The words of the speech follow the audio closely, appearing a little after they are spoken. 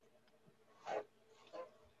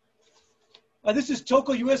This is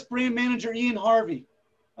Toco US Brand Manager Ian Harvey.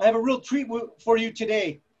 I have a real treat for you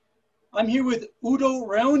today. I'm here with Udo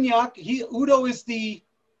Raunjak. Udo is the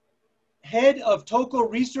head of Toco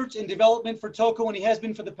Research and Development for Toco, and he has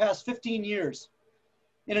been for the past 15 years.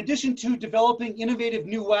 In addition to developing innovative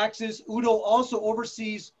new waxes, Udo also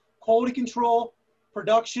oversees quality control,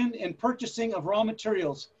 production, and purchasing of raw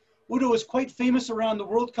materials. Udo is quite famous around the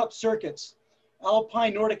World Cup circuits,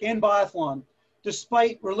 Alpine, Nordic, and Biathlon.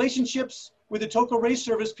 Despite relationships with the Toco Race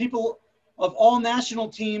Service, people of all national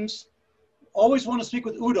teams always want to speak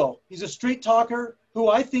with Udo. He's a straight talker who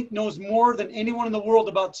I think knows more than anyone in the world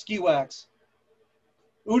about ski wax.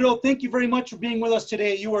 Udo, thank you very much for being with us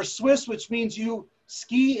today. You are Swiss, which means you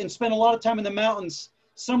ski and spend a lot of time in the mountains,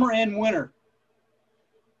 summer and winter.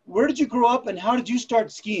 Where did you grow up and how did you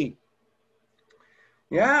start skiing?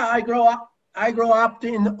 Yeah, I grew up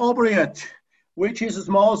in Obriet, which is a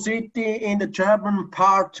small city in the German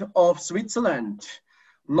part of Switzerland,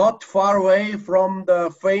 not far away from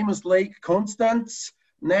the famous Lake Constance,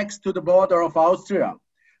 next to the border of Austria.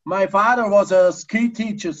 My father was a ski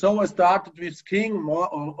teacher, so I started with skiing,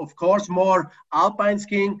 of course, more alpine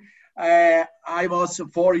skiing. I was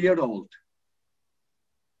 4 years old.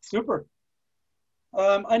 Super.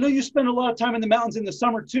 I know you spend a lot of time in the mountains in the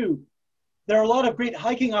summer too. There are a lot of great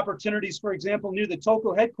hiking opportunities, for example, near the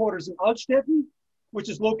Toco headquarters in Altstetten, which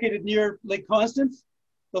is located near Lake Constance,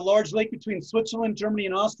 the large lake between Switzerland, Germany,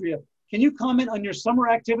 and Austria. Can you comment on your summer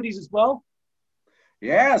activities as well?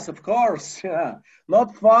 Yes, of course. Yeah.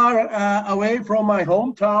 Not far away from my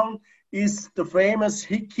hometown is the famous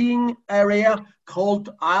hiking area called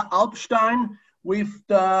Alpstein, with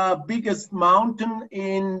the biggest mountain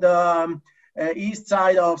in the east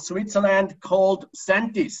side of Switzerland called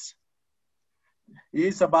Sentis.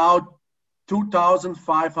 It's about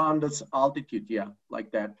 2,500 altitude, yeah,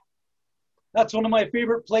 like that. That's one of my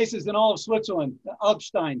favorite places in all of Switzerland,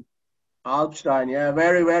 Alpstein. Alpstein, yeah,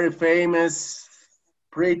 very, very famous,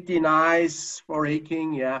 pretty nice for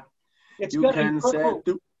hiking, yeah. It's got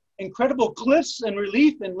incredible cliffs and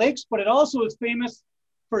relief and lakes, but it also is famous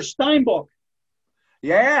for Steinbock.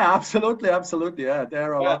 Yeah, absolutely, absolutely, yeah.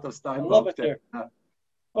 There are a lot of Steinbock. I love it there. Yeah.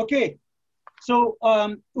 Okay, so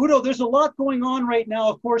Udo, there's a lot going on right now,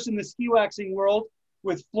 of course, in the ski waxing world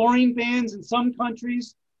with fluorine bans in some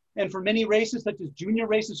countries and for many races, such as junior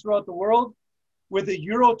races throughout the world, with the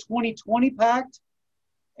Euro 2020 Pact,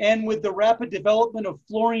 and with the rapid development of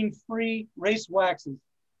fluorine-free race waxes.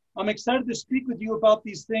 I'm excited to speak with you about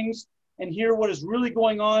these things and hear what is really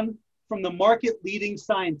going on from the market-leading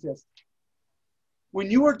scientists.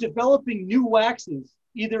 When you are developing new waxes,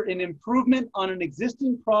 either an improvement on an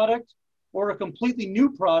existing product or a completely new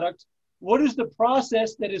product, what is the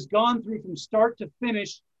process that has gone through from start to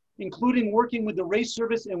finish, including working with the race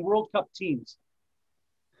service and World Cup teams?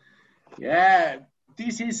 Yeah,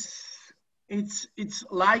 it's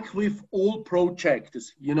like with all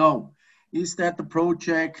projects, you know. Is that the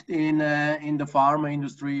project in the pharma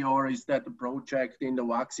industry, or is that the project in the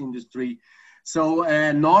wax industry? So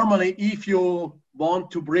normally, if you want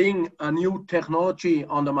to bring a new technology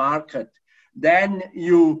on the market, then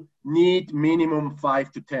you need minimum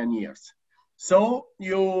 5 to 10 years. So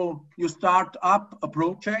you start up a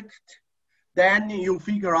project, then you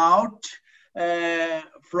figure out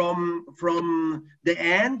from the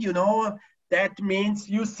end, you know, that means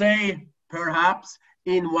you say perhaps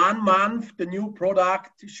in 1 month, the new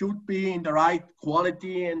product should be in the right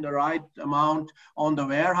quality and the right amount on the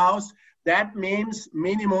warehouse. That means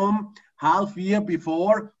minimum half year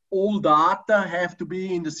before, all data have to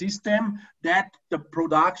be in the system that the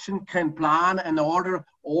production can plan and order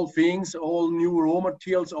all things, all new raw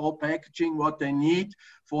materials, all packaging, what they need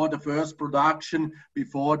for the first production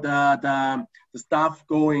before the stuff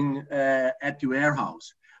going at the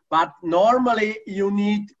warehouse. But normally you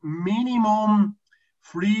need minimum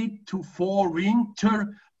 3 to 4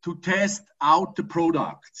 winter to test out the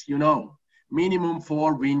products, you know, minimum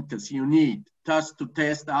 4 winters you need just to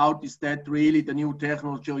test out, is that really the new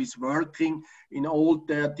technology is working in all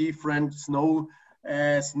the different snow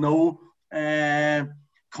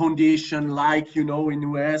condition, like, you know, in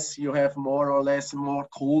US you have more or less more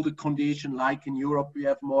colder condition, like in Europe we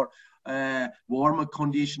have more warmer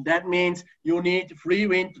condition. That means you need 3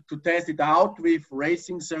 winter to test it out with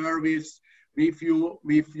racing service, with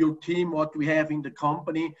your team, what we have in the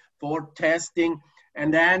company for testing.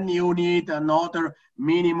 And then you need another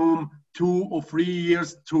minimum 2 or 3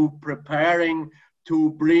 years to preparing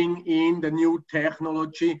to bring in the new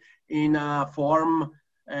technology in a form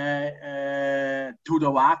to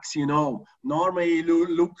the wax, you know. Normally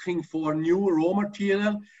looking for new raw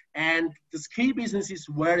material, and the ski business is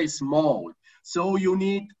very small. So you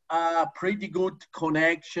need a pretty good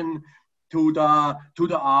connection to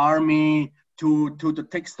the army, to the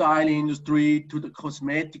textile industry, to the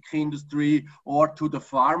cosmetic industry, or to the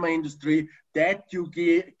pharma industry, that you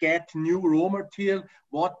get new raw material,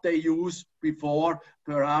 what they use before,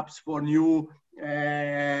 perhaps for new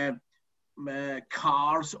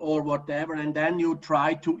cars or whatever, and then you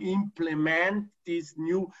try to implement this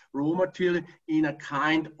new raw material in a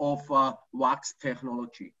kind of wax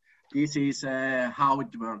technology. This is how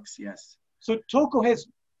it works, yes. So TOCO has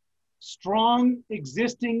strong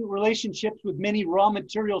existing relationships with many raw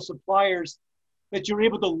material suppliers that you're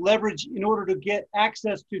able to leverage in order to get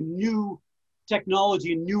access to new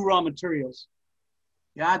technology and new raw materials.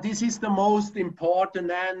 Yeah, this is the most important.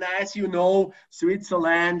 And as you know,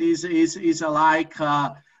 Switzerland is like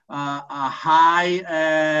a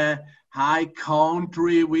high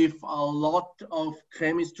country with a lot of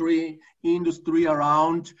chemistry industry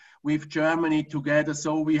around, with Germany together.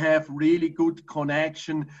 So we have really good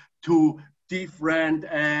connection to different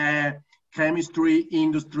chemistry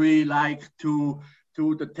industry, like to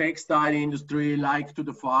the textile industry, like to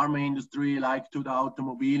the pharma industry, like to the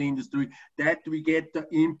automobile industry, that we get the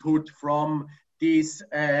input from this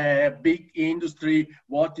big industry,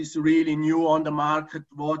 what is really new on the market,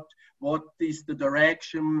 what is the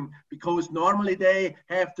direction, because normally they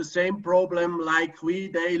have the same problem like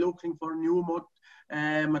they looking for new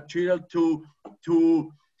material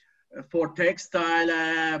for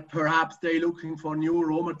textile, perhaps they looking for new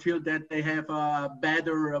raw material that they have a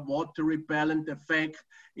better water repellent effect.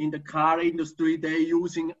 In the car industry, they're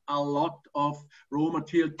using a lot of raw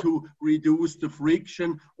material to reduce the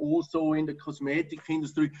friction, also in the cosmetic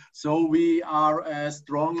industry. So we are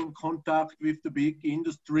strong in contact with the big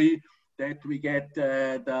industry, that we get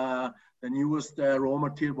the newest raw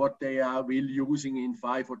material, what they are will using in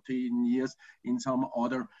 5 or 10 years in some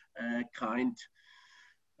other kind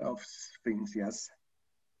of things, yes.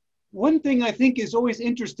 One thing I think is always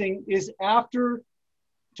interesting is after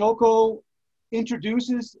TOCO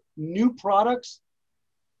introduces new products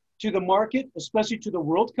to the market, especially to the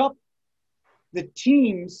World Cup, the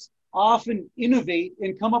teams often innovate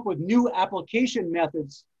and come up with new application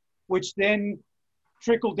methods, which then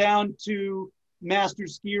trickle down to master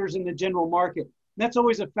skiers in the general market. And that's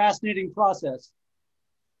always a fascinating process.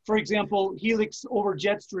 For example, Helix over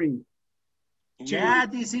Jetstream. Yeah,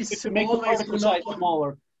 this is to make the particle size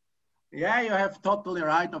smaller. Yeah, you have totally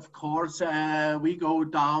right. Of course, we go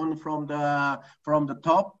down from the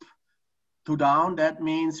top to down. That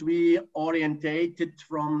means we orientated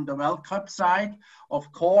from the World Cup side.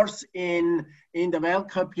 Of course, in the World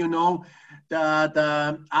Cup, you know,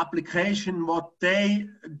 the application, what they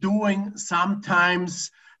doing sometimes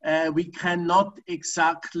we cannot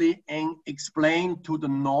exactly explain to the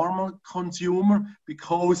normal consumer,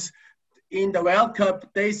 because in the World Cup,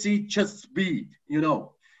 they see just speed, you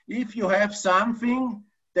know. If you have something,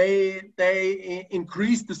 they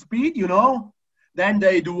increase the speed, you know, then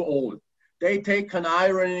they do all. They take an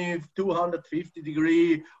iron of 250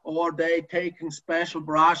 degree, or they taking special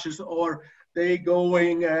brushes, or they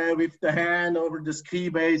going with the hand over the ski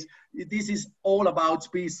base. This is all about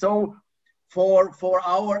speed. So for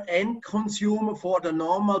our end consumer, for the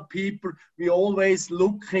normal people, we always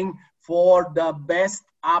looking for the best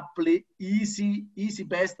easy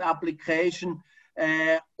best application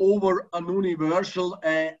over an universal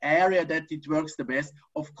area that it works the best.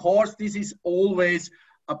 Of course, this is always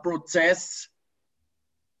a process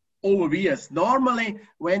over years. Normally,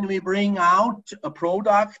 when we bring out a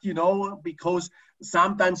product, you know, because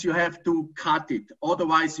sometimes you have to cut it.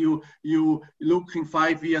 Otherwise, you looking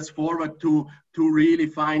 5 years forward to really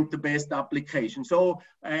find the best application. So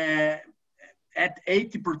at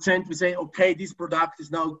 80%, we say, okay, this product is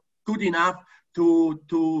now good enough to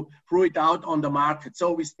throw it out on the market.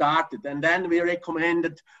 So we started, and then we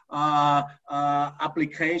recommended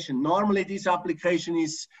application. Normally, this application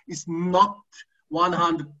is not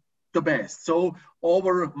 100 the best. So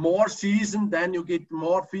over more season, then you get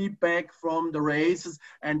more feedback from the races,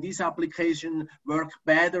 and this application work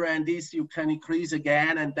better, and this you can increase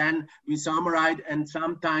again, and then we summarize, and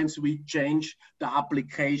sometimes we change the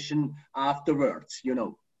application afterwards, you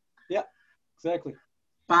know. Yeah, exactly.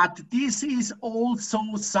 But this is also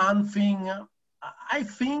something, I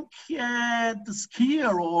think the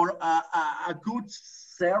skier or a good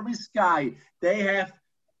service guy, they have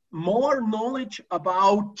more knowledge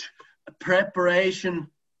about preparation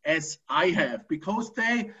as I have, because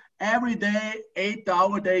they every day, 8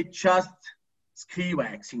 hours, they just ski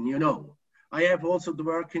waxing, you know. I have also to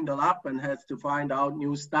work in the lab and has to find out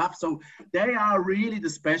new stuff. So they are really the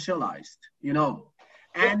specialized, you know.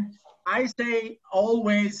 And I say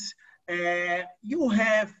always, you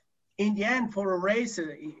have in the end for a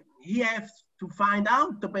racer, he has to find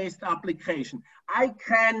out the best application. I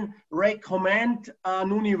can recommend an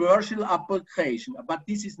universal application, but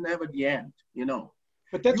this is never the end, you know.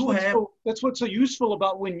 But that's what's so useful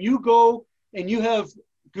about when you go and you have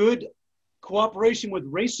good cooperation with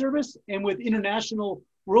race service and with international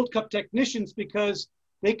World Cup technicians, because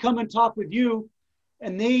they come and talk with you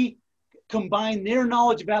and they combine their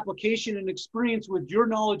knowledge of application and experience with your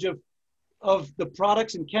knowledge of the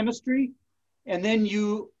products and chemistry. And then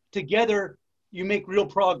together, you make real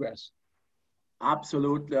progress.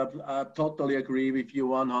 Absolutely. I totally agree with you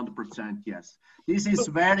 100%. Yes. This is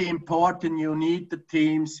very important. You need the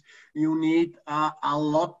teams. You need a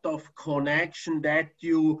lot of connection that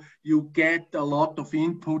you get a lot of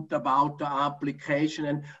input about the application.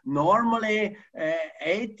 And normally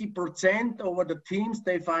 80% over the teams,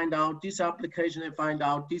 they find out this application, they find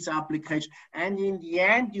out this application. And in the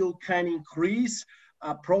end, you can increase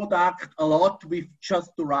a product a lot with just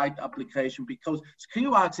the right application, because skill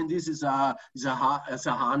waxing, this is a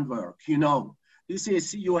handwork, you know. This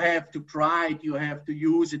is, you have to try it, you have to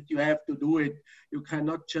use it, you have to do it. You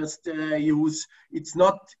cannot just use,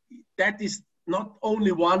 that is not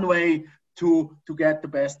only one way to get the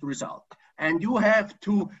best result. And you have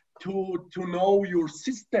to know your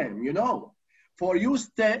system, you know. For your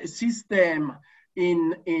system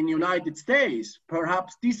in United States,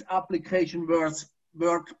 perhaps this application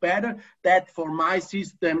work better than for my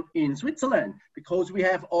system in Switzerland, because we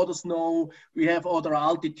have other snow, we have other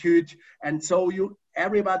altitude, and so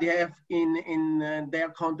everybody have in their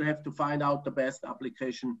country have to find out the best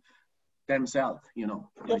application themselves, you know.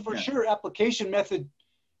 Yeah, like for sure. Application method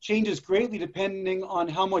changes greatly depending on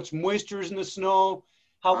how much moisture is in the snow,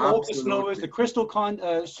 how old the snow is, the crystal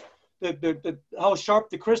how sharp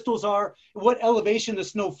the crystals are, what elevation the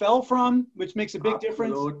snow fell from, which makes a big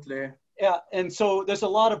difference. Absolutely. Yeah, and so there's a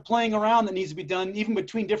lot of playing around that needs to be done, even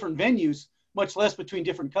between different venues, much less between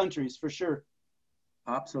different countries, for sure.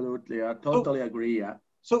 Absolutely, I totally agree, yeah.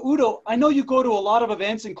 So Udo, I know you go to a lot of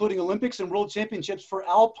events, including Olympics and World Championships for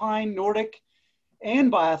Alpine, Nordic,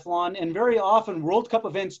 and biathlon, and very often World Cup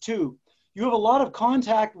events too. You have a lot of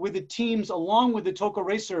contact with the teams along with the TOCO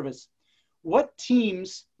race service. What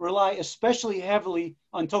teams rely especially heavily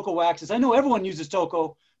on TOCO waxes? I know everyone uses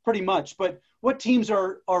TOCO pretty much, but what teams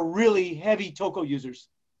are really heavy TOCO users?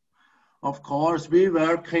 Of course, we're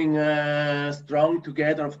working strong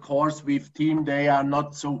together, of course, with team. They are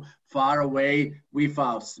not so far away with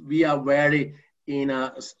us. We are very in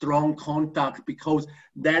a strong contact, because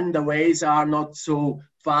then the ways are not so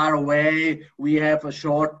far away. We have a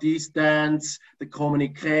short distance. The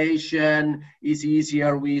communication is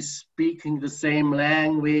easier. We're speaking the same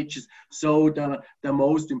language. So the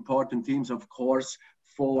most important teams, of course,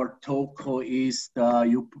 for TOCO is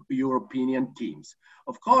the European teams.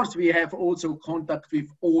 Of course, we have also contact with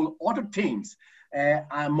all other teams.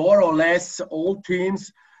 More or less all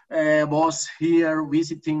teams was here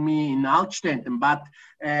visiting me in Altstetten, but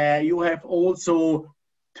you have also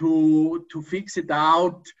to fix it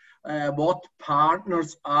out what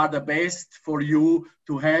partners are the best for you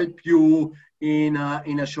to help you in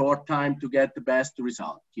a short time to get the best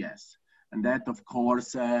result. Yes. And that, of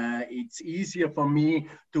course, it's easier for me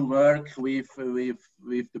to work with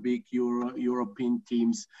the big European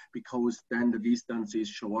teams, because then the distance is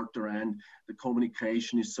shorter and the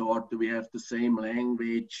communication is shorter. We have the same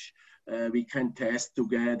language. We can test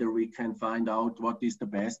together. We can find out what is the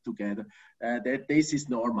best together. This is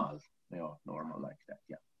normal. Normal like that.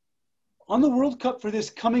 Yeah. On the World Cup for this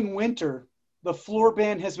coming winter, the floor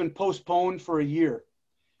ban has been postponed for a year.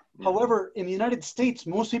 However, in the United States,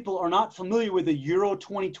 most people are not familiar with the Euro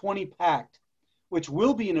 2020 Pact, which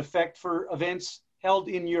will be in effect for events held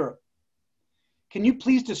in Europe. Can you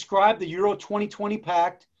please describe the Euro 2020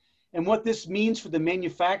 Pact and what this means for the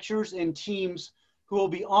manufacturers and teams who will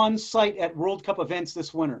be on site at World Cup events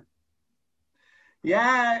this winter?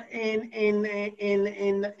 Yeah, in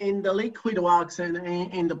the liquid wax and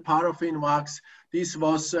in the paraffin wax, this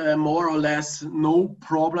was more or less no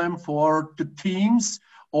problem for the teams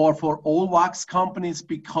or for all wax companies,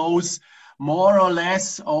 because more or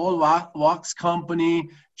less all wax company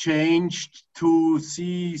changed to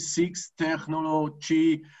C6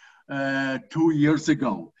 technology 2 years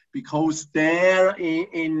ago, because there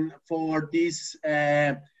for this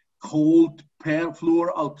cold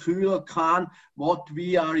perfluoroalkyl, what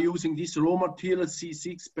we are using, this raw material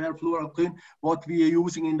C6 perfluoroalkyl, what we are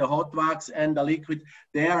using in the hot wax and the liquid,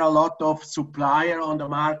 there are a lot of suppliers on the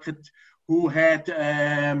market who had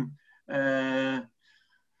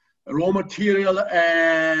raw material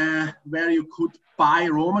where you could buy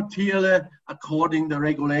raw material according to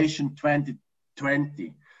regulation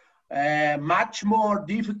 2020. Much more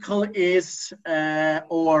difficult is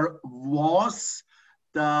or was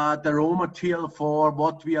the raw material for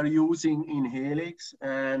what we are using in Helix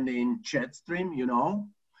and in Jetstream, you know.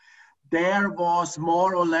 There was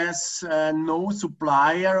more or less no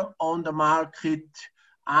supplier on the market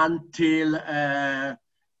until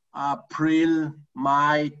April,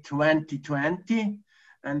 May 2020.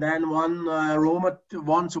 And then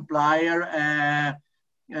one supplier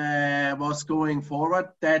was going forward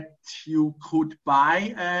that you could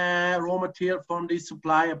buy raw material from this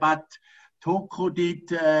supplier, but Toko did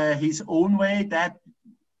his own way.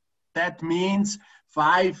 That means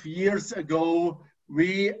 5 years ago,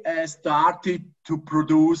 we started to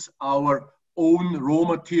produce our own raw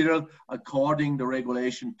material according to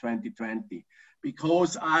regulation 2020.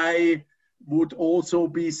 Because I would also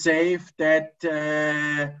be safe that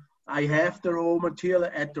I have the raw material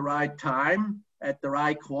at the right time, at the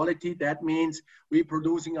right quality. That means we're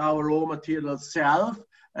producing our raw material self,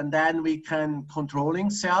 and then we can controlling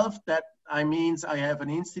self. That I means I have an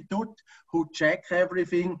institute who check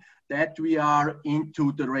everything that we are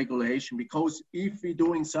into the regulation. Because if we're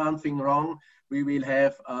doing something wrong, we will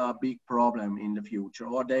have a big problem in the future,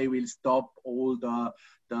 or they will stop all the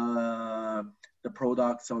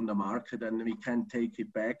products on the market, and we can take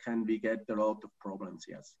it back, and we get a lot of problems.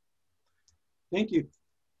 Yes. Thank you.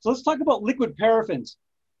 So let's talk about liquid paraffins.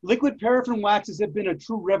 Liquid paraffin waxes have been a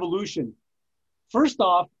true revolution. First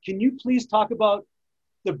off, can you please talk about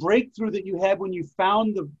the breakthrough that you had when you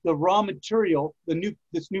found the raw material,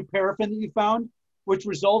 this new paraffin that you found, which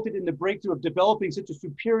resulted in the breakthrough of developing such a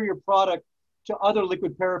superior product to other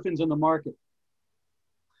liquid paraffins on the market?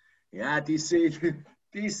 Yeah, this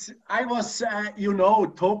I was, you know,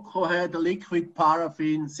 Toko had a liquid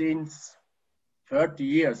paraffin since 30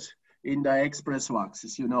 years in the express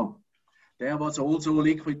waxes, you know. There was also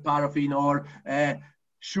liquid paraffin or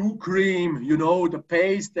shoe cream, you know, the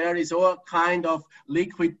paste, there is all kind of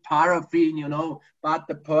liquid paraffin, you know, but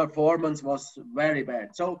the performance was very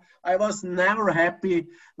bad. So I was never happy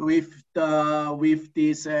with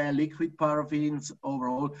these liquid paraffins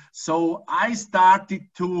overall. So I started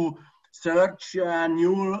to search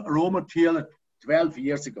new raw material 12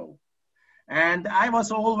 years ago. And I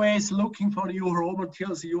was always looking for new raw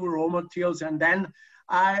materials. And then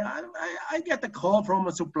I get a call from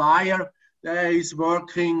a supplier that is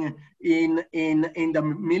working in the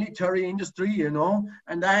military industry, you know.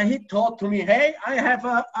 And he told to me, hey, I have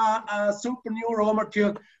a super new raw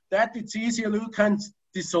material that it's easier, you can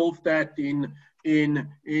dissolve that in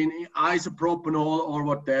isopropanol or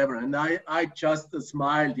whatever. And I just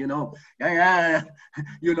smiled, you know. Yeah,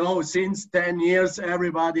 you know, since 10 years,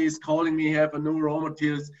 everybody is calling me, have a new raw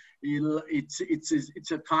materials. It's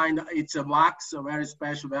a wax, a very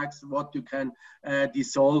special wax, what you can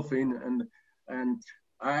dissolve in, and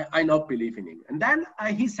I not believe in him. And then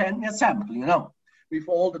he sent me a sample, you know, with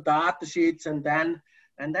all the data sheets, and then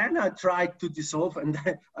I tried to dissolve, and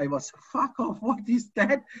then I was, fuck off, what is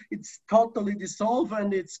that? It's totally dissolved,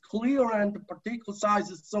 and it's clear, and the particle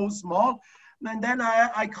size is so small. And then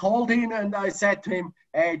I called in, and I said to him,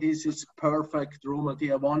 hey, this is perfect raw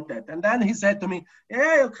material, I want that. And then he said to me,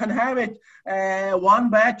 yeah, you can have it.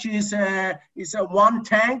 One batch is a one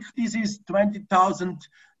tank. This is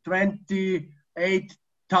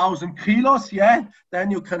 28,000 kilos, yeah,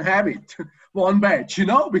 then you can have it. One batch, you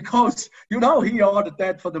know, because, you know, he ordered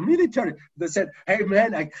that for the military. They said, hey,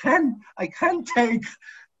 man, I can take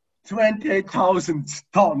 28,000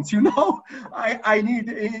 tons, you know. I need,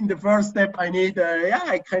 in the first step, I need,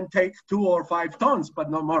 I can take 2 or 5 tons,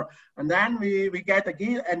 but no more. And then we get a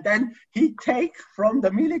deal, and then he take from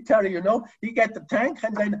the military, you know, he get the tank,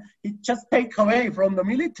 and then he just take away from the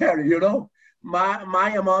military, you know,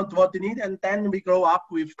 my amount what they need, and then we grow up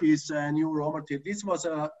with this new raw material. This was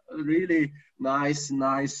a really nice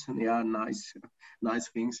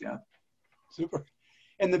things, yeah. Super.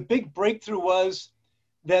 And the big breakthrough was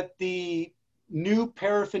that the new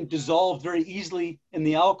paraffin dissolved very easily in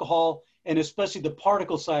the alcohol, and especially the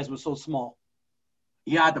particle size was so small.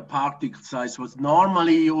 Yeah, the particle size was,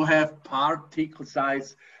 normally you have particle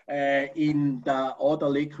size in the other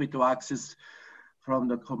liquid waxes from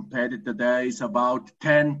the competitor. There is about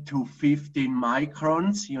 10 to 15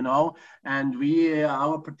 microns, you know, and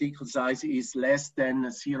our particle size is less than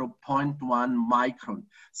 0.1 micron.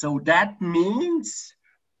 So that means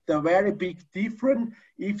the very big difference,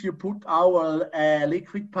 if you put our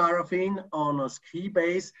liquid paraffin on a ski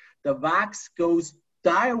base, the wax goes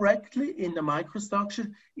directly in the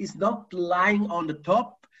microstructure. It's not lying on the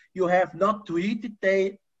top. You have not to heat it.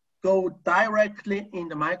 They go directly in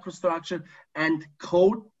the microstructure and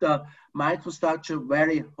coat the microstructure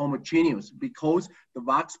very homogeneous because the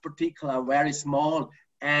wax particles are very small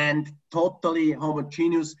and totally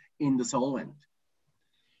homogeneous in the solvent.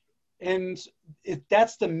 And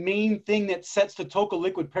that's the main thing that sets the TOCA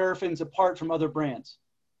liquid paraffins apart from other brands.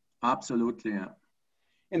 Absolutely, yeah.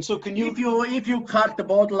 And so can you... If you cut the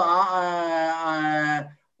bottle,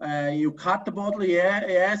 you cut the bottle, yeah,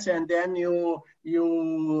 yes, and then you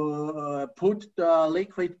put the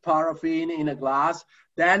liquid paraffin in a glass,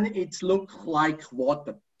 then it looks like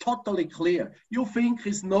water, totally clear. You think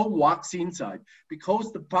there's no wax inside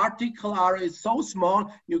because the particles are so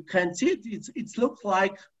small, you can see it. It looks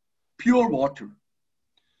like pure water.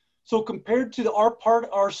 So compared to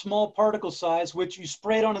our small particle size, which you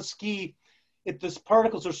spray it on a ski, if the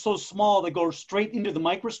particles are so small, they go straight into the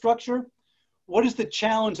microstructure. What is the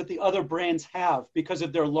challenge that the other brands have because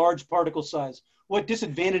of their large particle size? What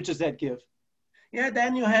disadvantage does that give? Yeah,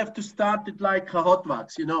 then you have to start it like a hot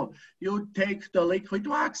wax, you know. You take the liquid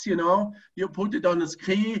wax, you know, you put it on a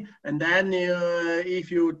ski, and then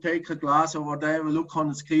if you take a glass or whatever, look on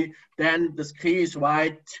the ski, then the ski is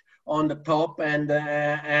white on the top, and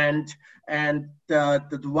the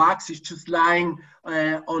wax is just lying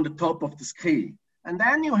on the top of the ski. And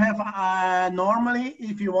then you have, normally,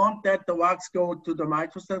 if you want that the wax go to the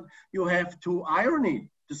microstructure, you have to iron it,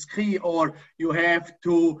 the ski, or you have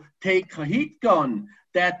to take a heat gun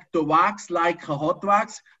that the wax, like a hot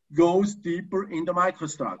wax, goes deeper in the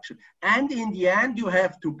microstructure. And in the end, you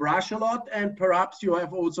have to brush a lot, and perhaps you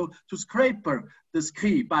have also to scrape the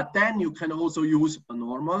ski. But then you can also use a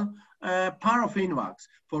normal paraffin wax.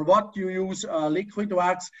 For what you use liquid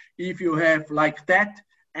wax, if you have like that,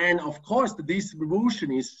 and of course, the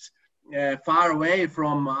distribution is far away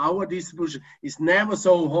from our distribution. It's never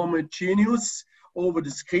so homogeneous over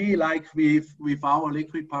the ski like with our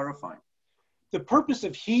liquid paraffin. The purpose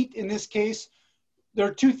of heat in this case, there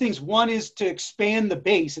are two things. One is to expand the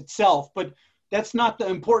base itself, but that's not the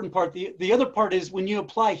important part. The other part is when you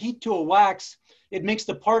apply heat to a wax, it makes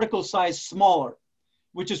the particle size smaller,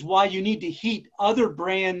 which is why you need to heat other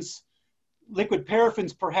brands' liquid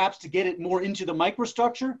paraffins perhaps to get it more into the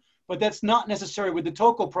microstructure, but that's not necessary with the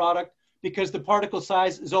TOCA product because the particle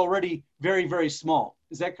size is already very, very small.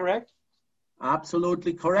 Is that correct?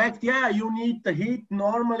 Absolutely correct. Yeah, you need the heat.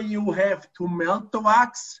 Normally you have to melt the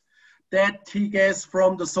wax that he gets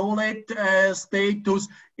from the solid status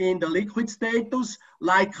in the liquid status,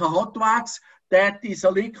 like a hot wax that is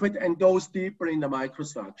a liquid and goes deeper in the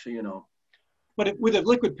microstructure, you know. But with a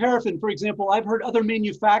liquid paraffin, for example, I've heard other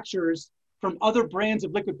manufacturers from other brands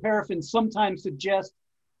of liquid paraffin sometimes suggest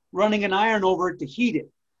running an iron over it to heat it.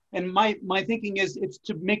 And my thinking is it's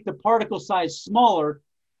to make the particle size smaller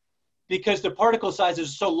because the particle size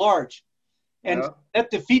is so large. And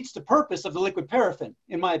that defeats the purpose of the liquid paraffin,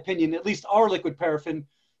 in my opinion, at least our liquid paraffin,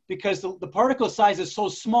 because the particle size is so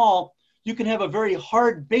small, you can have a very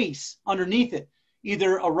hard base underneath it,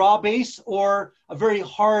 either a raw base or a very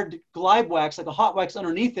hard glide wax, like a hot wax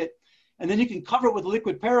underneath it. And then you can cover it with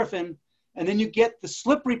liquid paraffin, and then you get the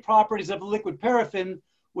slippery properties of the liquid paraffin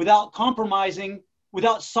without compromising,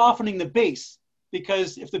 without softening the base.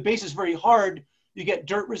 Because if the base is very hard, you get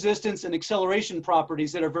dirt resistance and acceleration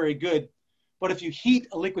properties that are very good. But if you heat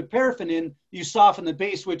a liquid paraffin in, you soften the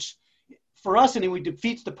base, which for us anyway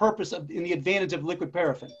defeats the purpose of in the advantage of liquid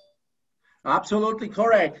paraffin. Absolutely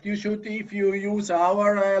correct. You should, if you use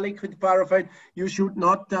our liquid paraffin, you should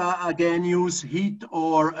not again use heat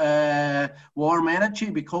or warm energy,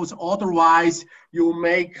 because otherwise you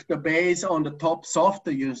make the base on the top softer.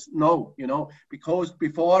 You know, because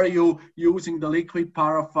before you using the liquid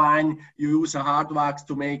paraffin, you use a hard wax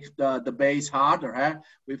to make the base harder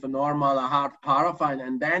with a normal hard paraffin,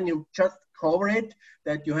 and then you just cover it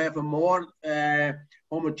that you have a more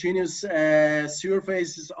homogeneous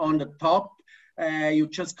surfaces on the top. You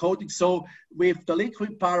just coat it. So with the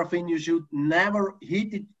liquid paraffin, you should never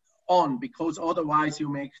heat it on, because otherwise you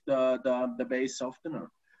make the base softener.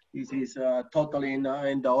 This is totally in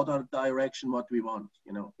the other direction what we want,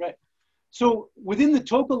 you know. Right. So within the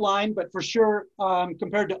TOCA line, but for sure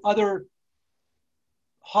compared to other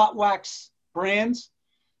hot wax brands,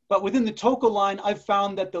 but within the TOCA line, I've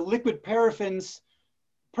found that the liquid paraffins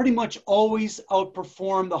pretty much always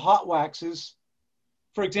outperform the hot waxes.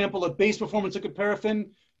 For example, a base performance liquid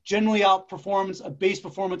paraffin generally outperforms a base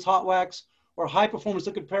performance hot wax, or high performance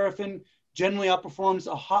liquid paraffin generally outperforms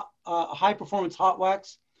a high performance hot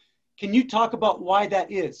wax. Can you talk about why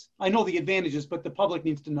that is? I know the advantages, but the public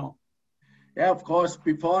needs to know. Yeah, of course,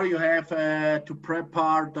 before you have to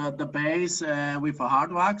prepare the base with a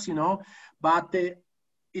hard wax, you know, but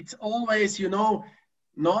it's always, you know,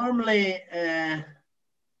 normally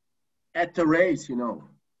at the race, you know,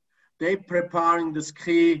 they preparing the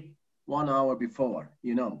ski 1 hour before,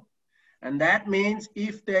 you know. And that means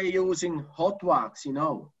if they're using hot wax, you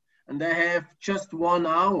know, and they have just 1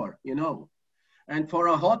 hour, you know, and for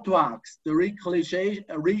a hot wax, the recalization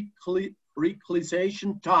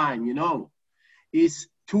time, you know, is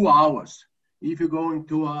 2 hours. If you're going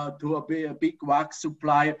to a big wax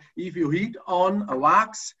supplier, if you heat on a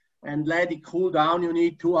wax and let it cool down, you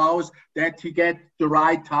need 2 hours that he get the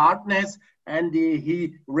right hardness and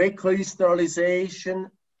he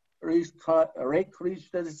recrystallization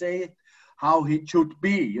how it should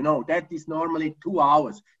be. You know, that is normally 2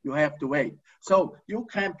 hours you have to wait. So you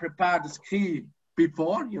can prepare the ski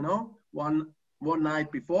before, you know, one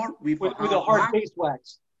night before with a hard base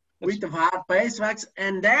wax. With the hard base wax,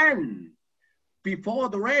 and then before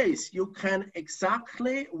the race, you can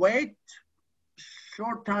exactly wait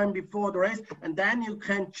short time before the race, and then you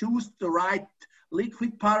can choose the right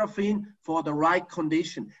liquid paraffin for the right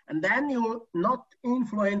condition. And then you not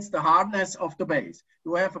influence the hardness of the base.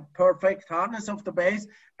 You have a perfect hardness of the base,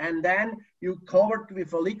 and then you cover it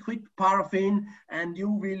with a liquid paraffin, and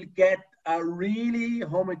you will get a really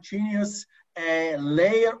homogeneous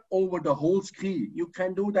layer over the whole ski. You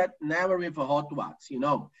can do that never with a hot wax, you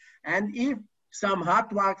know. And if some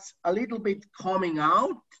hot wax a little bit coming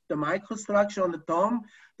out, the microstructure on the thumb,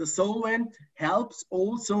 the solvent helps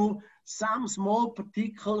also some small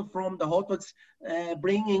particle from the hot wax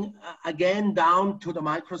bringing again down to the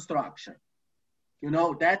microstructure. You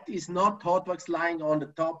know, that is not hot wax lying on the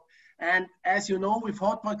top. And as you know, with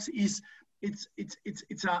hot wax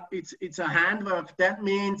it's a handwork. That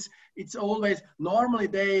means it's always, normally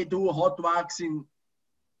they do hot waxing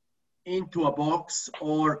into a box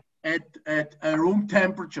or at a room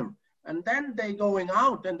temperature, and then they going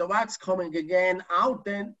out and the wax coming again out,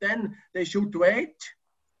 then they should wait,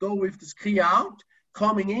 go with the ski out,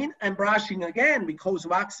 coming in and brushing again, because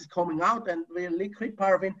wax is coming out, and the liquid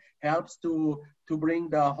paraffin helps to bring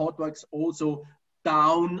the hot wax also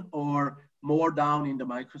down or more down in the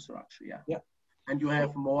microstructure. Yeah. And you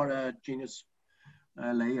have more genius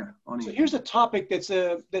layer on it. So here's a topic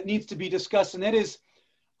that needs to be discussed, and that is,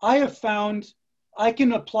 I have found I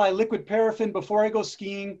can apply liquid paraffin before I go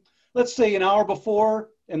skiing, let's say an hour before,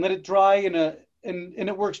 and let it dry, and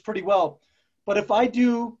it works pretty well. But if I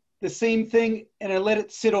do the same thing and I let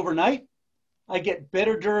it sit overnight, I get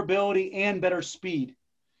better durability and better speed.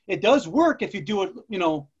 It does work if you do it, you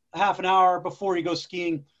know, half an hour before you go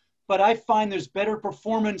skiing, but I find there's better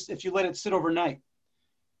performance if you let it sit overnight.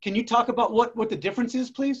 Can you talk about what the difference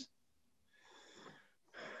is, please?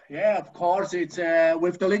 Yeah, of course. It's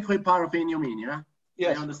with the liquid paraffin, you mean, yeah?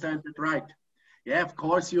 Yes. I understand it right. Yeah, of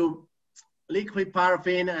course. Liquid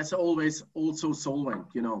paraffin as always also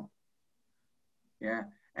solvent, you know. Yeah,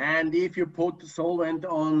 and if you put the solvent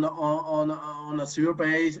on a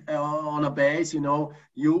surbase, on a base, you know,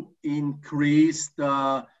 you increase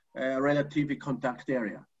the relative contact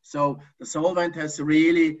area. So the solvent has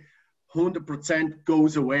really 100%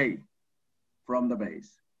 goes away from the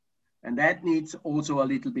base. And that needs also a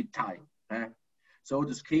little bit time. So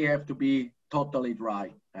the ski have to be totally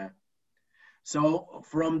dry. So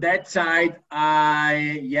from that side,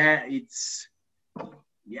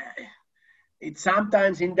 it's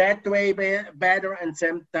sometimes in that way better, and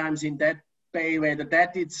sometimes in that way better.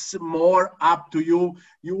 That it's more up to you.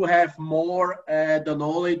 You have more the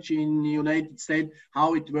knowledge in the United States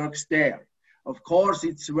how it works there. Of course,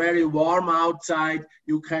 it's very warm outside.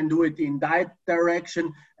 You can do it in that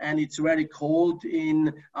direction, and it's very cold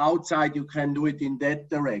in outside. You can do it in that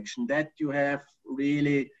direction. That you have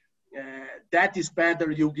really, that is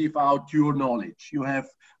better. You give out your knowledge. You have,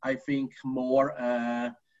 I think, more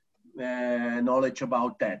knowledge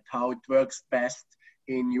about that, how it works best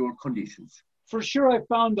in your conditions. For sure, I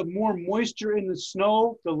found the more moisture in the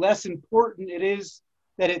snow, the less important it is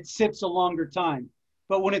that it sits a longer time.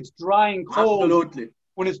 But when it's dry and cold, absolutely.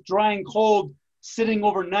 When it's dry and cold, sitting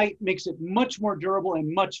overnight makes it much more durable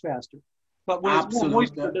and much faster. But when it's more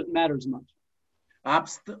moisture, it doesn't matter as much.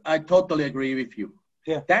 I totally agree with you.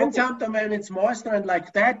 Yeah. Then sometimes when it's moisture and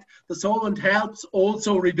like that, the solvent helps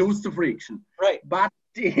also reduce the friction. Right. But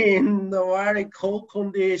in the very cold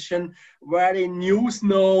condition, very new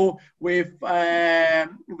snow with a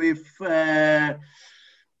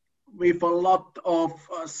lot of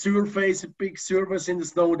surface, big surface in the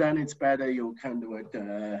snow, then it's better you can do it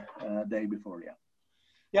day before. Yeah.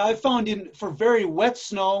 Yeah, I found for very wet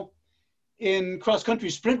snow, in cross-country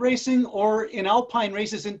sprint racing or in alpine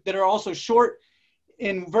races that are also short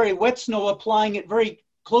in very wet snow, applying it very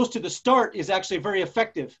close to the start is actually very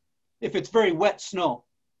effective if it's very wet snow.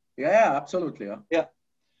 Yeah, absolutely. Yeah.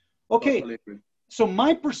 Okay. Totally agree. So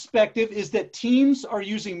my perspective is that teams are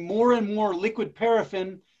using more and more liquid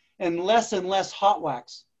paraffin and less hot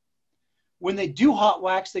wax. When they do hot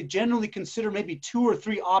wax, they generally consider maybe 2 or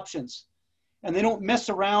 3 options, and they don't mess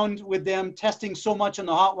around with them testing so much on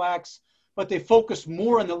the hot wax, but they focus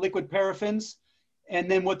more on the liquid paraffins and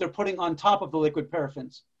then what they're putting on top of the liquid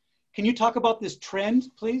paraffins. Can you talk about this trend,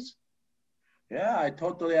 please? Yeah, I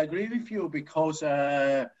totally agree with you, because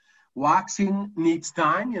waxing needs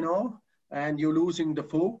time, and you're losing the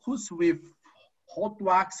focus with hot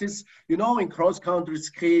waxes. In cross-country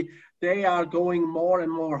ski, they are going more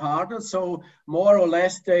and more harder. So more or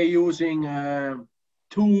less they're using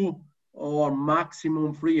 2 or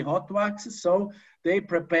maximum 3 hot waxes. So they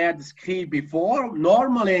prepare the ski before.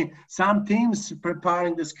 Normally, some teams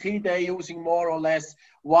preparing the ski, they're using more or less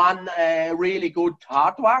 1 really good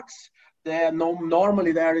hot wax.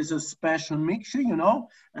 Normally there is a special mixture,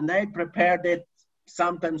 and they prepared it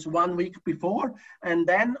sometimes 1 week before. And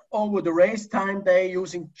then over the race time, they're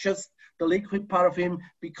using just the liquid paraffin,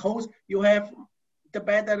 because you have the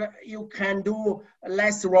better you can do,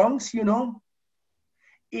 less wrongs,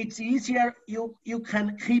 It's easier. You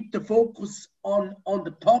can keep the focus on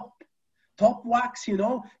the top wax,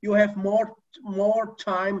 You have more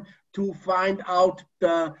time to find out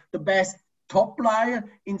the best top layer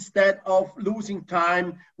instead of losing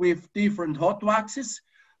time with different hot waxes.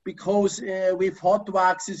 Because with hot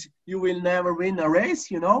waxes, you will never win a race,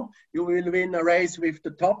 You will win a race with the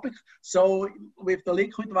topic. So with the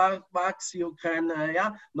liquid wax, you can,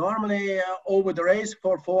 normally over the race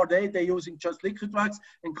for 4 days, they're using just liquid wax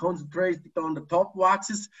and concentrate on the top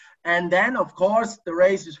waxes. And then, of course, the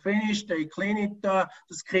race is finished. They clean it, the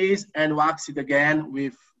skis, and wax it again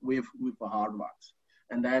with a hard wax.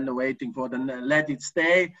 And then waiting for let it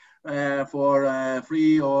stay for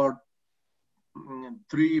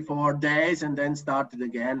 3-4 days, and then start it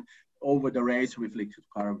again over the race with liquid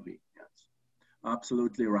paraffin. Yes,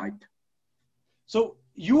 absolutely right. So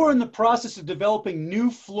you are in the process of developing new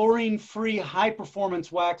fluorine-free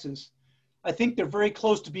high-performance waxes. I think they're very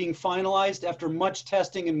close to being finalized after much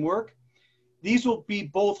testing and work. These will be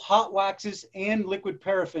both hot waxes and liquid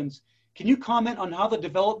paraffins. Can you comment on how the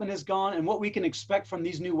development has gone and what we can expect from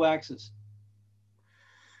these new waxes?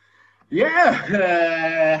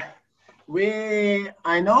 Yeah,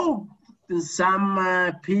 I know some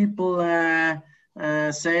people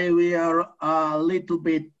say we are a little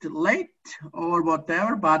bit late or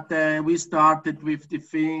whatever, but we started with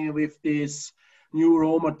these new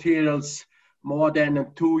raw materials more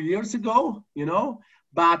than 2 years ago,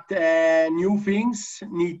 But new things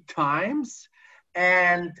need times.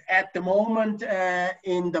 And at the moment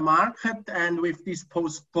in the market, and with this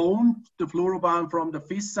postponed the fluoroban from the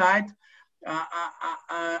fish side,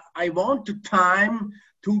 I want the time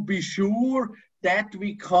to be sure that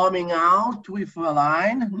we coming out with a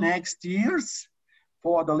line next years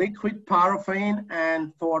for the liquid paraffin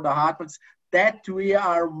and for the hard wax, that we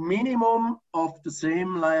are minimum of the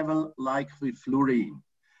same level like with fluorine.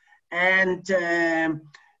 And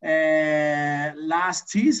last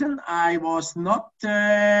season, I was not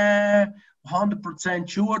 100%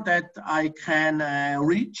 sure that I can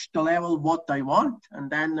reach the level what I want. And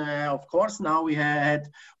then, of course, now we had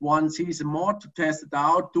 1 season more to test it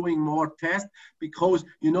out, doing more tests, because,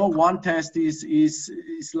 1 test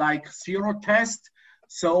is like 0 test.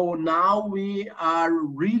 So now we are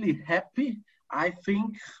really happy. I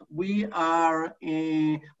think we are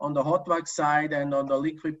on the hot wax side and on the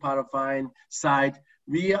liquid paraffin side,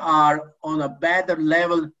 we are on a better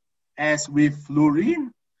level as with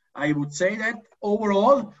fluorine. I would say that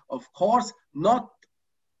overall, of course, not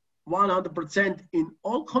 100% in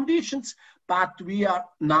all conditions, but we are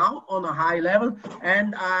now on a high level,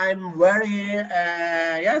 and I'm very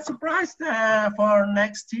surprised for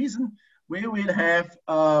next season. We will have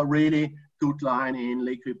a really good line in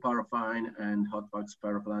liquid paraffin and hot wax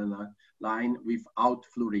paraffin line without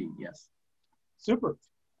fluorine, yes. Super.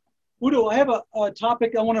 Udo, I have a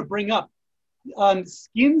topic I want to bring up.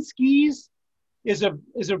 Skin skis is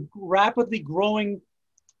a rapidly growing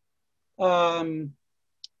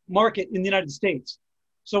market in the United States.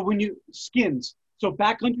 So when you skins, so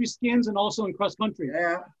backcountry skins and also in cross country.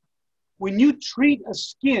 Yeah. When you treat a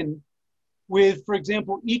skin with, for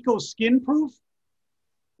example, Eco Skin Proof,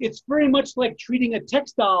 it's very much like treating a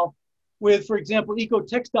textile with, for example, Eco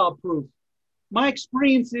Textile Proof. My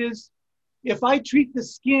experience is if I treat the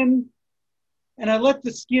skin and I let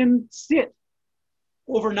the skin sit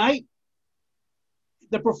overnight,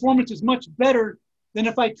 the performance is much better than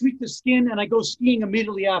if I treat the skin and I go skiing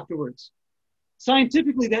immediately afterwards.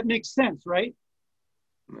 Scientifically, that makes sense, right?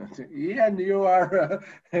 Yeah, and you are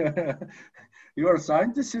you are a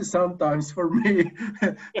scientist sometimes for me.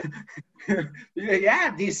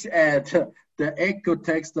 Yeah, this the Eco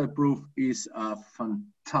Textile Proof is a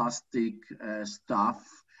fantastic stuff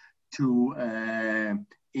to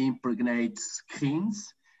impregnate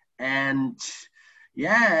skins, and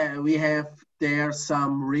yeah, we have there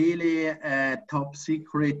some really top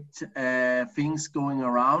secret things going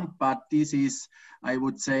around, but this is, I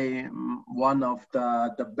would say, one of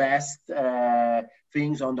the best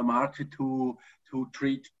things on the market to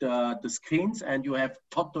treat the skins. And you have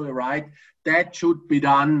totally right. That should be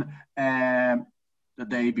done the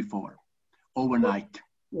day before, overnight.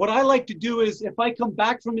 What I like to do is if I come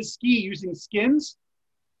back from a ski using skins,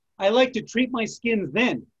 I like to treat my skins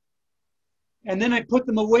then. And then I put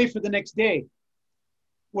them away for the next day.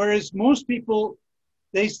 Whereas most people,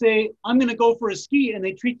 they say, I'm going to go for a ski, and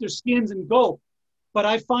they treat their skins and go. But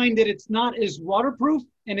I find that it's not as waterproof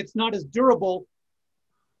and it's not as durable.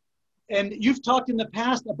 And you've talked in the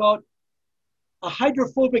past about a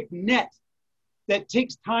hydrophobic net that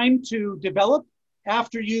takes time to develop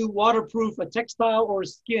after you waterproof a textile or a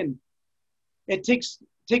skin. It takes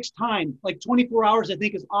time, like 24 hours, I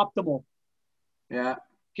think, is optimal. Yeah.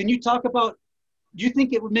 Can you talk about, do you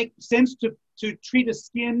think it would make sense to treat a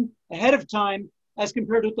skin ahead of time as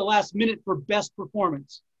compared to the last minute for best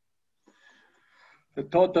performance? I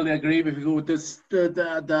totally agree with you. This,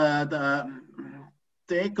 the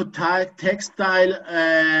Eco Textile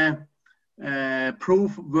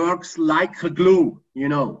Proof works like a glue, you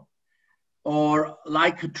know, or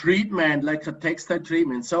like a treatment, like a textile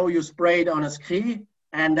treatment. So you spray it on a ski,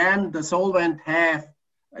 and then the solvent have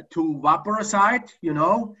to vaporize, you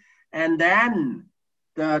know, and then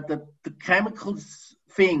the chemicals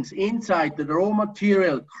things inside the raw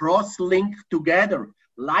material cross-link together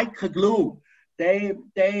like a glue. They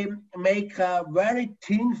make a very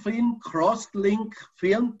thin film, cross-link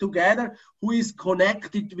film together, who is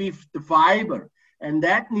connected with the fiber, and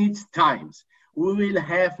that needs times. We will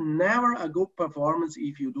have never a good performance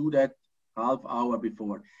if you do that half hour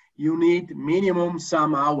before. You need minimum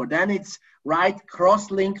some hour. Then it's right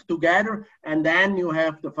cross-link together, and then you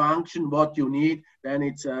have the function what you need. Then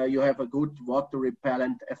it's you have a good water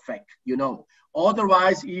repellent effect, you know.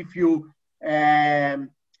 Otherwise, if you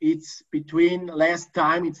it's between less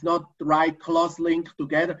time, it's not the right cross-link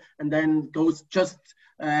together, and then goes just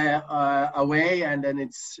away, and then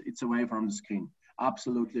it's away from the skin.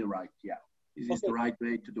 Absolutely right. Yeah, this is the right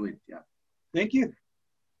way to do it. Yeah. Thank you.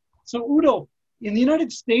 So Udo, in the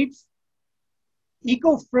United States,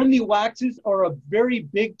 eco-friendly waxes are a very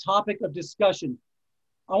big topic of discussion.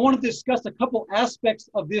 I want to discuss a couple aspects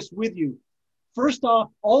of this with you. First off,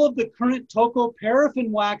 all of the current Toco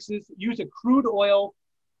paraffin waxes use a crude oil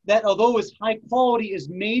that, although is high quality, is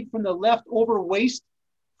made from the leftover waste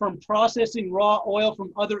from processing raw oil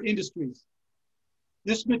from other industries.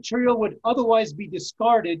 This material would otherwise be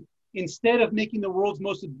discarded instead of making the world's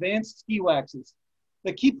most advanced ski waxes.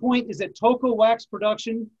 The key point is that Toco wax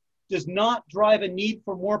production does not drive a need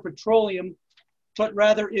for more petroleum, but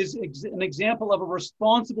rather is an example of a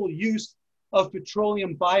responsible use of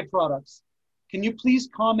petroleum byproducts. Can you please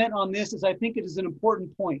comment on this, as I think it is an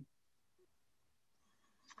important point?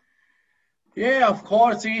 Yeah, of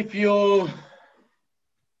course, if you,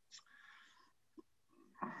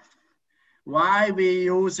 why we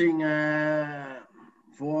using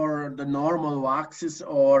for the normal waxes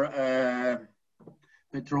or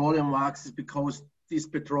petroleum waxes, because this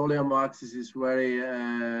petroleum waxes is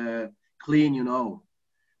very clean, you know,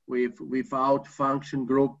 without function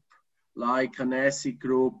group like an acid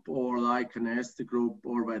group or like an ester group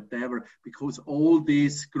or whatever, because all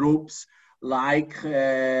these groups like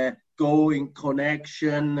go in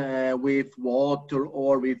connection with water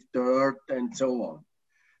or with dirt and so on.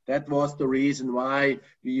 That was the reason why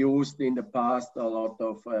we used in the past a lot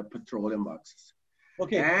of petroleum waxes.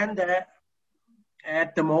 Okay. And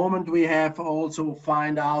at the moment, we have also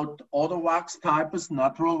find out other wax types,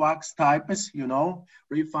 natural wax types, you know,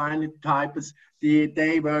 refined types.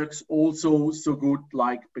 They works also so good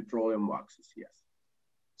like petroleum waxes, yes.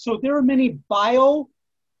 So there are many bio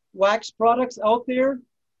wax products out there.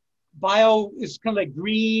 Bio is kind of like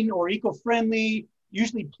green or eco-friendly,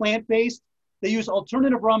 usually plant-based. They use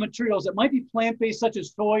alternative raw materials that might be plant-based, such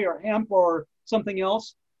as soy or hemp or something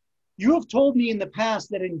else. You have told me in the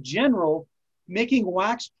past that in general, making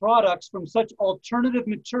wax products from such alternative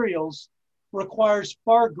materials requires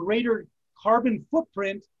far greater carbon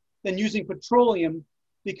footprint than using petroleum,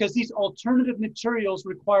 because these alternative materials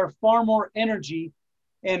require far more energy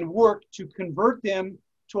and work to convert them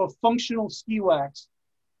to a functional ski wax.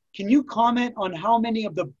 Can you comment on how many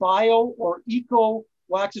of the bio or eco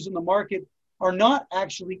waxes in the market are not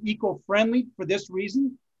actually eco-friendly for this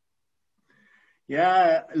reason?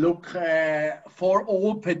 Yeah, look, for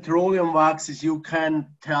all petroleum waxes, you can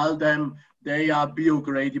tell them they are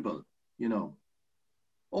biodegradable, you know.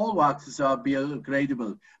 All waxes are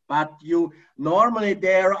biodegradable, but normally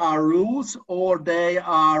there are rules or they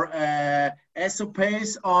are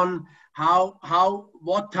SOPs on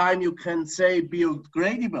what time you can say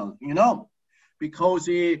biodegradable, you know, because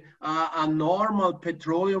a normal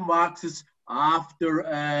petroleum waxes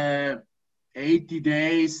after 80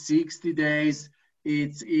 days, 60 days,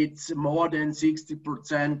 it's more than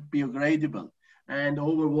 60% biodegradable. And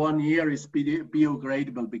over 1 year is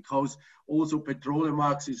biodegradable because also petroleum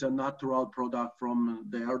wax is a natural product from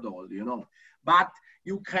the earth oil, you know. But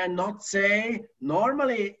you cannot say,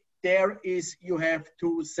 normally you have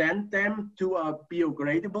to send them to a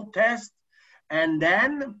biodegradable test. And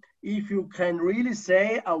then if you can really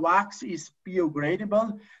say a wax is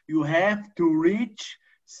biodegradable, you have to reach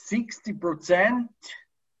 60%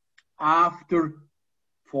 after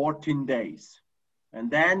 14 days.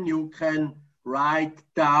 And then you can write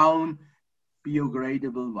down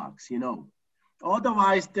biodegradable wax, you know.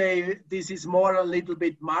 Otherwise, this is more a little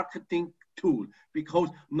bit marketing tool, because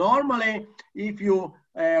normally if you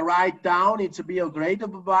write down it's a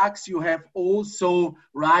biodegradable wax, you have also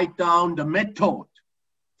write down the method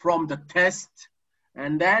from the test,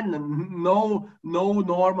 and then no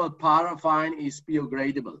normal paraffin is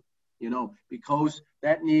biodegradable, you know, because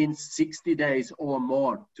that means 60 days or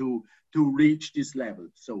more to reach this level.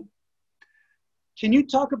 So can you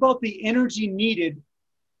talk about the energy needed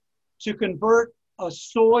to convert a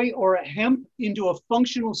soy or a hemp into a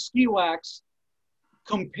functional ski wax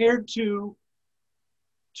compared to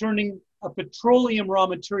turning a petroleum raw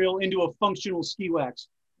material into a functional ski wax?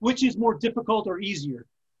 Which is more difficult or easier?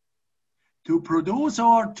 To produce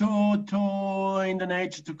or to in the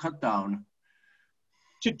nature to cut down?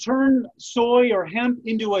 To turn soy or hemp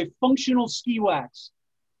into a functional ski wax,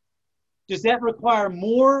 does that require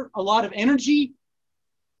a lot of energy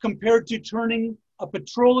compared to turning a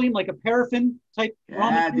petroleum, like a paraffin type raw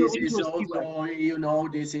material this into is a ski wax? also, you know,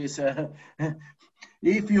 this is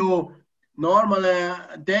if you normally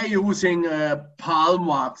they're using palm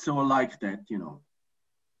wax or like that, you know.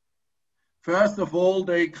 First of all,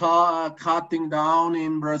 they cutting down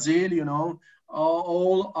in Brazil, you know,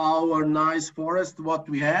 all our nice forest what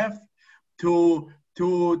we have to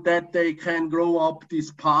that they can grow up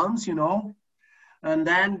these palms, you know. And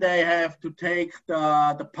then they have to take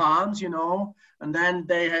the palms, you know, and then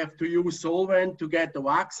they have to use solvent to get the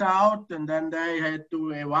wax out, and then they had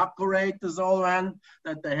to evaporate the solvent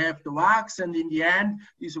that they have the wax, and in the end,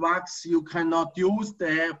 this wax you cannot use,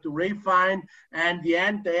 they have to refine, and in the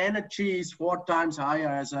end, the energy is 4 times higher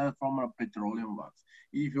as from a petroleum wax,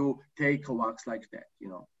 if you take a wax like that, you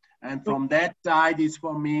know. And from that side, it's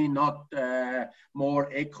for me not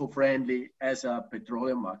more eco-friendly as a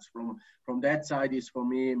petroleum wax. From that side, is for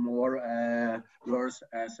me more worse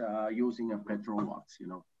as using a petrol wax, you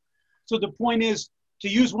know. So the point is, to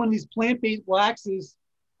use one of these plant-based waxes,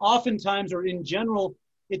 oftentimes or in general,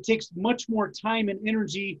 it takes much more time and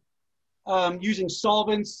energy using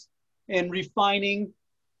solvents and refining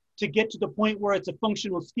to get to the point where it's a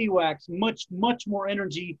functional ski wax. Much more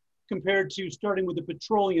energy compared to starting with a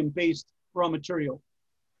petroleum-based raw material.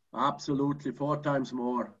 Absolutely, 4 times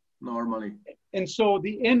more normally. And so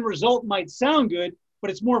the end result might sound good, but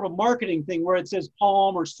it's more of a marketing thing where it says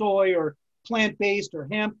palm or soy or plant-based or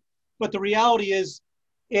hemp. But the reality is,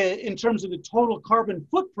 in terms of the total carbon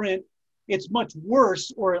footprint, it's much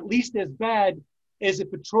worse, or at least as bad as a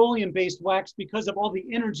petroleum-based wax, because of all the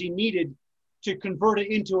energy needed to convert it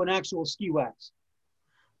into an actual ski wax.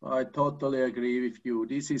 I totally agree with you.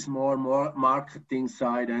 This is more marketing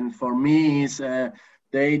side, and for me, is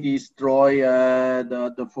they destroy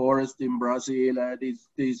the forest in Brazil. They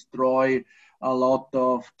destroy a lot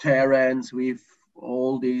of terrains with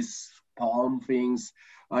all these palm things.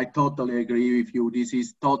 I totally agree with you. This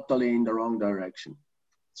is totally in the wrong direction.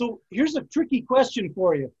 So here's a tricky question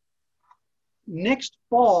for you. Next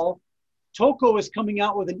fall, Toko is coming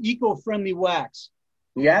out with an eco-friendly wax.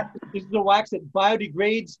 Yeah. This is a wax that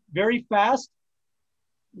biodegrades very fast.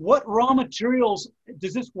 What raw materials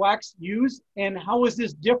does this wax use, and how is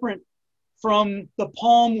this different from the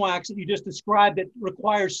palm wax that you just described that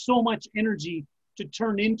requires so much energy to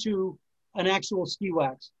turn into an actual ski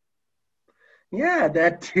wax? Yeah,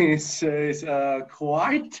 that is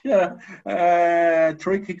quite a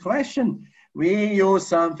tricky question. We use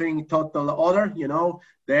something total other, you know.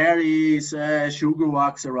 There is sugar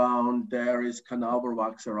wax around, there is carnauba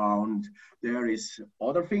wax around, there is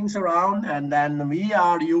other things around, and then we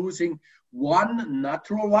are using one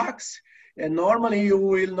natural wax. And normally you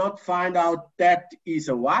will not find out that is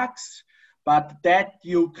a wax, but that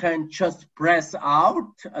you can just press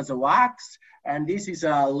out as a wax. And this is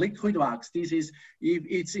a liquid wax. This is, if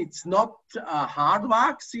it's not a hard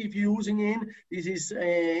wax if you're using it, this is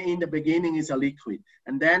in the beginning is a liquid.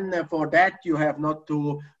 And then for that you have not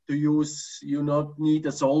to use, you not need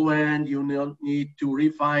a solvent, you not need to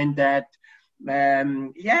refine that.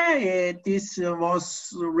 This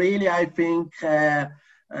was really, I think,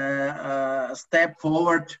 a step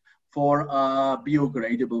forward for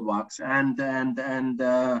biodegradable wax, and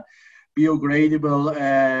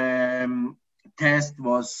biodegradable test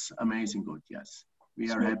was amazing good. Yes, we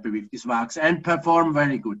are happy with this wax and perform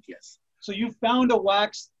very good. Yes. So you found a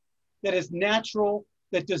wax that is natural,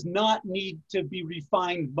 that does not need to be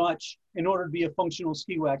refined much in order to be a functional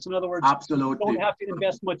ski wax. In other words, absolutely, you don't have to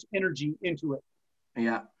invest much energy into it.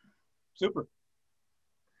 Yeah. Super.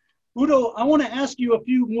 Udo, I want to ask you a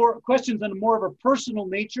few more questions on more of a personal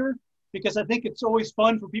nature, because I think it's always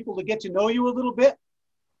fun for people to get to know you a little bit.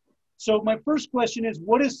 So my first question is,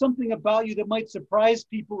 what is something about you that might surprise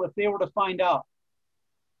people if they were to find out?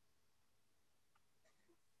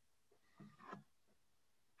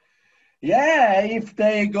 Yeah, if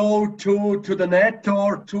they go to the net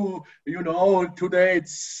or to, you know, today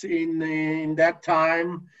it's in that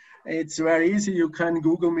time, it's very easy. You can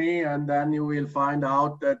Google me and then you will find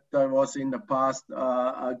out that I was in the past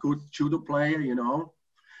a good judo player, you know,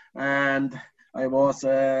 and I was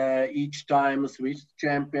each time a Swiss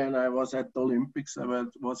champion. I was at the Olympics. I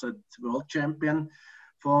was a world champion.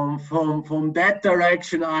 From that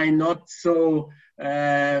direction, I'm not so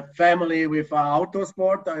family with outdoor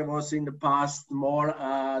sport. I was in the past more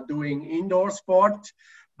doing indoor sport,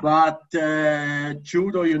 but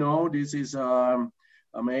judo, you know, this is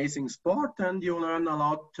amazing sport, and you learn a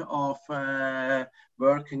lot of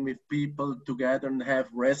working with people together and have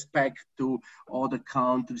respect to other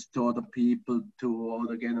countries, to other people, to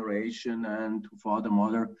other generation, and to father,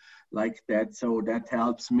 mother, like that. So that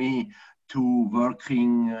helps me to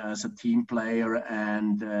working as a team player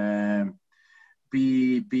and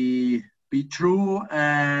be true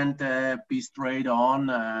and be straight on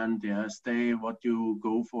and stay what you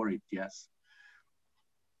go for it. Yes.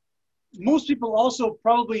 Most people also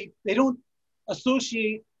probably, they don't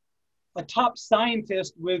associate a top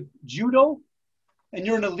scientist with judo, and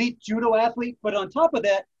you're an elite judo athlete. But on top of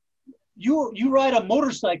that, you ride a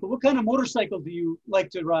motorcycle. What kind of motorcycle do you like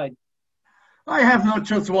to ride? I have not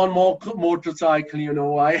just one motorcycle, you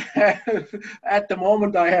know. I have, at the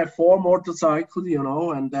moment, I have 4 motorcycles, you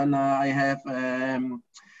know, and then I have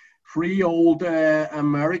 3 old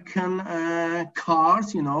American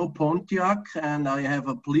cars, you know, Pontiac, and I have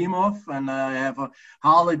a Plymouth, and I have a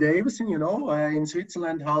Harley Davidson, you know. In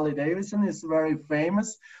Switzerland, Harley Davidson is very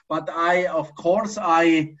famous, but of course,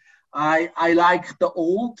 I like the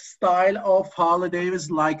old style of Harley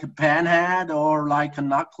Davidson, like a panhead or like a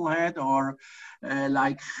knucklehead or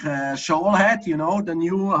like a shovelhead, you know. The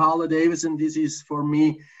new Harley Davidson, this is for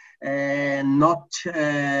me not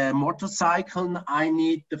a motorcycle. I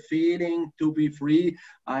need the feeling to be free.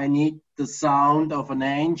 I need the sound of an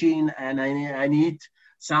engine, and I need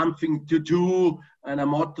something to do, and a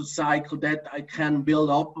motorcycle that I can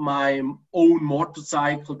build up my own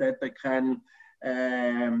motorcycle, that I can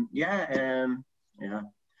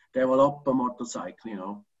develop a motorcycle, you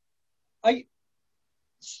know.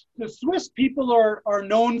 The Swiss people are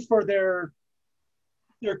known for their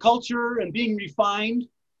culture and being refined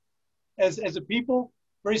as a people,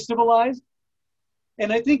 very civilized.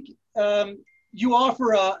 And I think you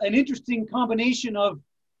offer an interesting combination of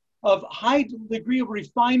high degree of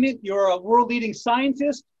refinement. You're a world-leading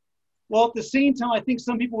scientist. Well, at the same time, I think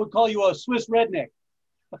some people would call you a Swiss redneck.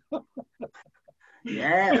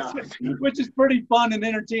 Yeah. which is pretty fun and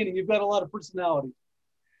entertaining. You've got a lot of personality.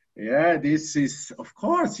 Yeah, this is, of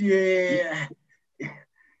course, yeah.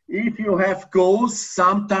 If you have goals,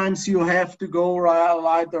 sometimes you have to go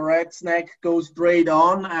like the red snake, go straight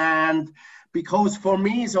on. And because for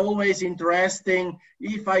me, it's always interesting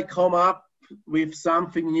if I come up with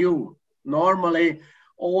something new. Normally,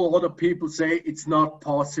 all other people say it's not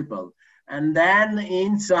possible. And then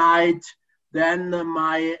inside, then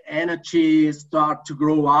my energy start to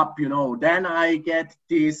grow up, you know. Then I get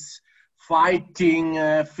this fighting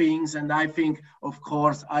things, and I think, of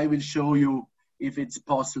course, I will show you if it's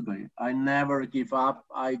possible. I never give up.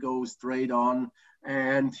 I go straight on,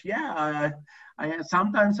 and yeah, I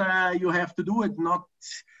sometimes you have to do it. Not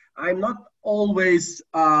I'm not always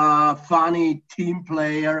a funny team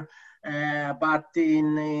player, but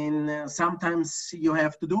in sometimes you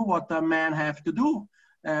have to do what a man have to do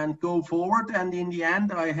and go forward. And in the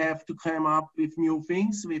end, I have to come up with new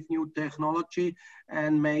things, with new technology,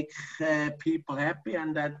 and make people happy.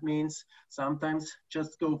 And that means sometimes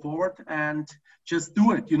just go forward and just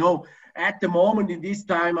do it. You know, at the moment in this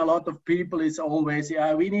time, a lot of people is always,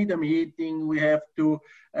 yeah, we need a meeting, we have to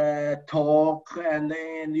talk, and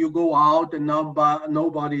then you go out and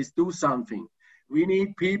nobody's do something. We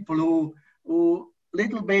need people who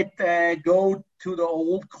little bit go to the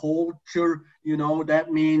old culture, you know,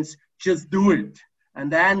 that means just do it. And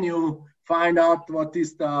then you find out what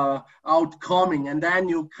is the outcoming, and then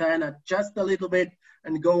you can adjust a little bit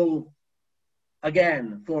and go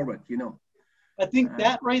again forward, you know. I think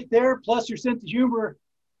that right there, plus your sense of humor,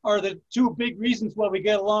 are the two big reasons why we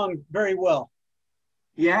get along very well.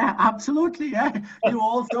 Yeah, absolutely. Yeah, you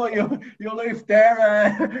also you live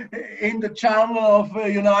there in the channel of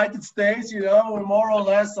United States. You know, more or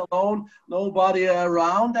less alone, nobody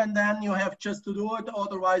around, and then you have just to do it.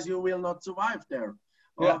 Otherwise, you will not survive there.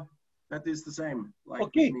 Yeah, that is the same. Like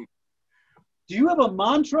okay. me. Do you have a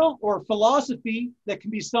mantra or philosophy that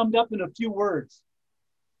can be summed up in a few words?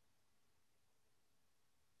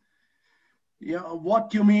 Yeah, what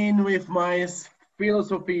do you mean with my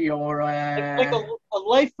philosophy or like a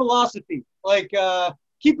life philosophy, like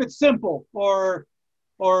keep it simple, or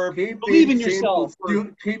keep believe it in simple, yourself,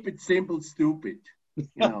 or, keep it simple, stupid. You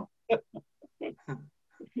know.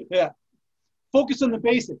 yeah, focus on the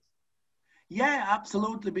basics. Yeah,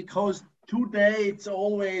 absolutely. Because today it's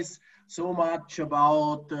always so much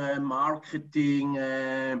about marketing.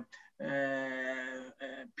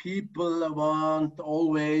 People want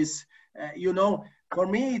always, you know, for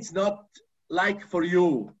me, it's not like for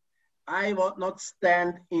you. I want not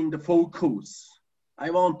stand in the focus. I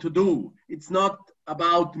want to do. It's not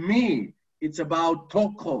about me. It's about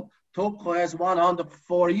Toko. Toko is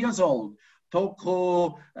 104 years old.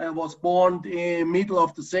 Toko was born in middle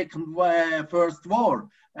of the first war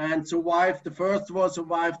and survived the first war,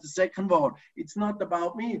 survived the second war. It's not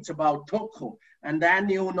about me, it's about Toko. And then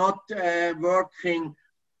you're not working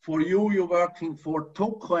for you, you're working for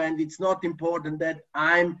Toko, and it's not important that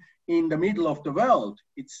I'm in the middle of the world.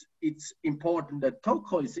 It's important that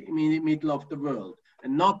Toko is in the middle of the world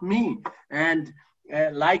and not me. And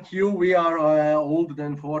like you, we are older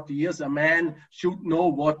than 40 years. A man should know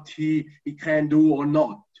what he can do or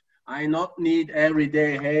not. I not need every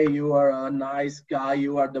day, hey, you are a nice guy,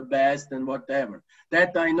 you are the best and whatever.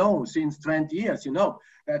 That I know since 20 years, you know,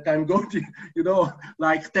 that I'm going to, you know,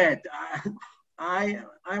 like that.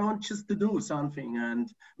 I want just to do something and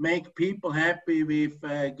make people happy with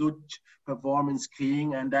good performance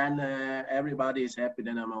skiing, and then everybody is happy,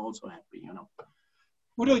 then I'm also happy, you know.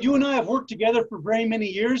 Udo, you and I have worked together for very many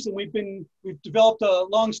years, and we've developed a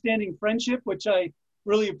long-standing friendship, which I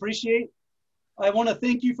really appreciate. I want to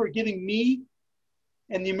thank you for giving me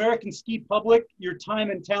and the American ski public your time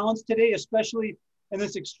and talents today, especially in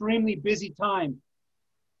this extremely busy time.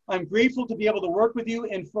 I'm grateful to be able to work with you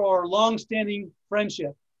and for our long-standing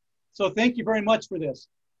friendship. So thank you very much for this.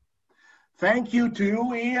 Thank you to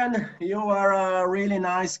you, Ian. You are a really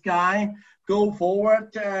nice guy. Go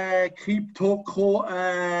forward, keep Toko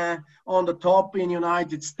on the top in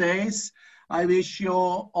United States. I wish you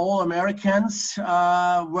all Americans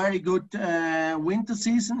very good winter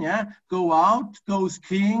season. Yeah, go out, go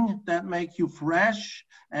skiing. That make you fresh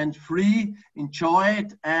and free. Enjoy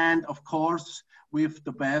it, and of course, with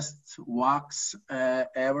the best wax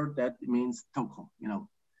ever. That means Toko. You know.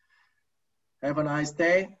 Have a nice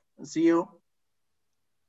day. See you.